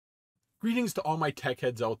Greetings to all my tech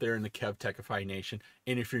heads out there in the KevTechify Nation,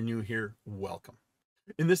 and if you're new here, welcome.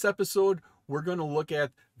 In this episode, we're going to look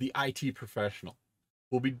at the IT professional.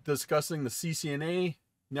 We'll be discussing the CCNA,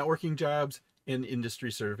 networking jobs, and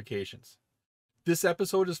industry certifications. This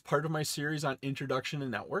episode is part of my series on Introduction to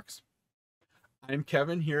Networks. I'm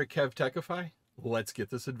Kevin here at KevTechify. Let's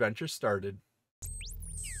get this adventure started.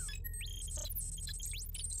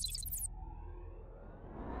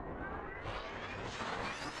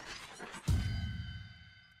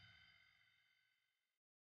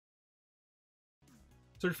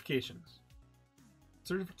 Certifications.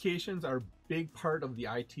 Certifications are a big part of the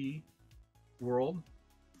IT world.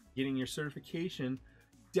 Getting your certification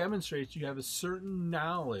demonstrates you have a certain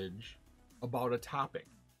knowledge about a topic,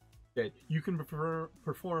 that you can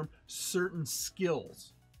perform certain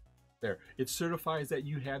skills there. It certifies that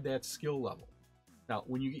you have that skill level. Now,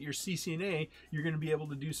 when you get your CCNA, you're going to be able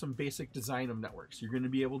to do some basic design of networks. You're going to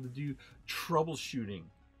be able to do troubleshooting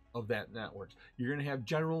of that network. You're going to have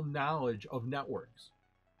general knowledge of networks.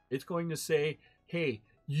 It's going to say, hey,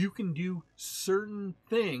 you can do certain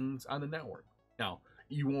things on the network. Now,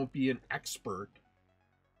 you won't be an expert,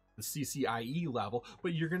 the CCIE level,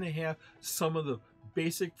 but you're going to have some of the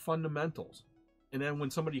basic fundamentals. And then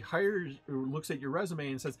when somebody hires or looks at your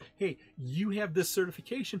resume and says, hey, you have this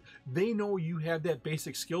certification, they know you have that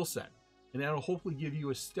basic skill set. And that'll hopefully give you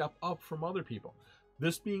a step up from other people.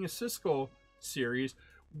 This being a Cisco series,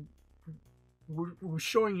 we're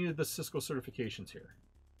showing you the Cisco certifications here.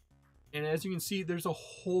 And as you can see, there's a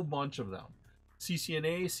whole bunch of them.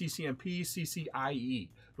 CCNA, CCNP, CCIE.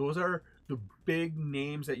 Those are the big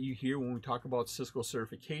names that you hear when we talk about Cisco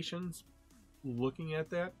certifications. Looking at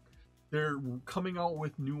that, they're coming out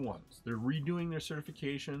with new ones. They're redoing their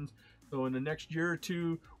certifications. So in the next year or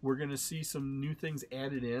two, we're going to see some new things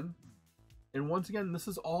added in. And once again, this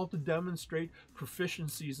is all to demonstrate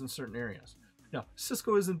proficiencies in certain areas. Now,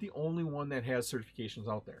 Cisco isn't the only one that has certifications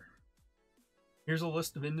out there. Here's a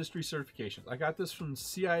list of industry certifications. I got this from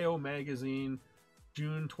CIO Magazine,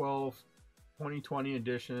 June 12th, 2020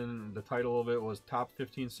 edition. The title of it was Top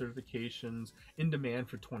 15 Certifications in Demand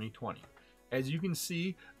for 2020. As you can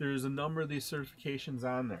see, there's a number of these certifications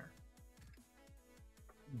on there.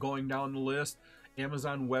 Going down the list,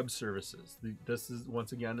 Amazon Web Services. This is,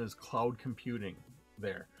 once again, is cloud computing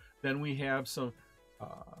there. Then we have some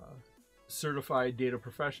certified data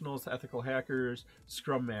professionals, ethical hackers,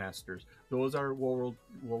 scrum masters. Those are what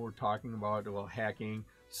we're talking about. Well, hacking.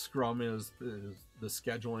 Scrum is the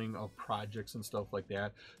scheduling of projects and stuff like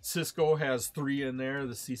that. Cisco has 3 in there: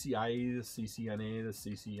 the CCIE, the CCNA, the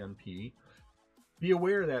CCNP. Be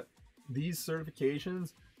aware that these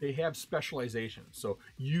certifications, they have specializations. So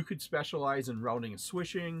you could specialize in routing and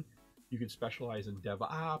switching. You could specialize in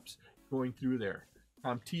DevOps, going through there.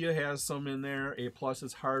 CompTIA has some in there. A+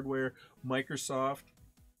 is hardware. Microsoft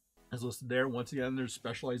is listed there. Once again, there's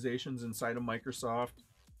specializations inside of Microsoft.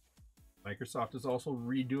 Microsoft is also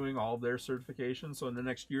redoing all of their certifications. So in the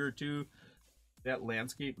next year or two, that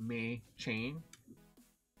landscape may change.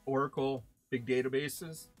 Oracle, big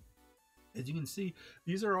databases. As you can see,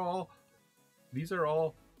 these are all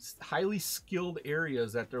highly skilled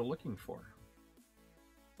areas that they're looking for.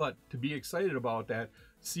 But to be excited about that,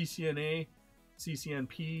 CCNA,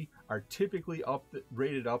 CCNP are typically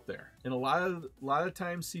rated up there, and a lot of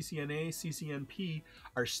times CCNA, CCNP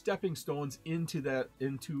are stepping stones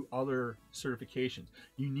into other certifications.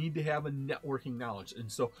 You need to have a networking knowledge,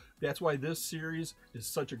 and so that's why this series is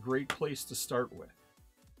such a great place to start with.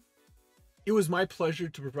 It was my pleasure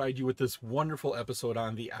to provide you with this wonderful episode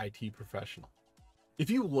on the IT professional. If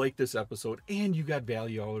you like this episode and you got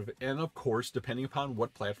value out of it, and of course, depending upon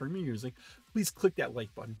what platform you're using, please click that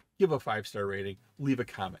like button, give a 5-star rating, leave a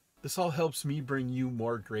comment. This all helps me bring you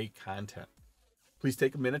more great content. Please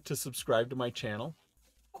take a minute to subscribe to my channel.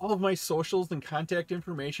 All of my socials and contact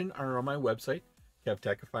information are on my website,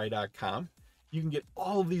 KevTechify.com. You can get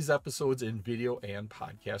all of these episodes in video and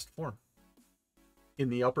podcast form. In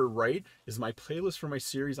the upper right is my playlist for my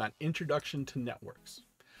series on Introduction to Networks.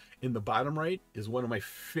 In the bottom right is one of my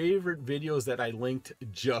favorite videos that I linked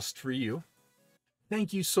just for you.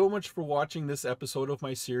 Thank you so much for watching this episode of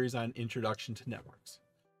my series on Introduction to Networks.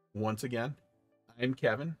 Once again, I'm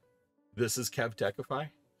Kevin. This is KevTechify.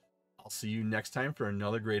 I'll see you next time for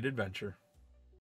another great adventure.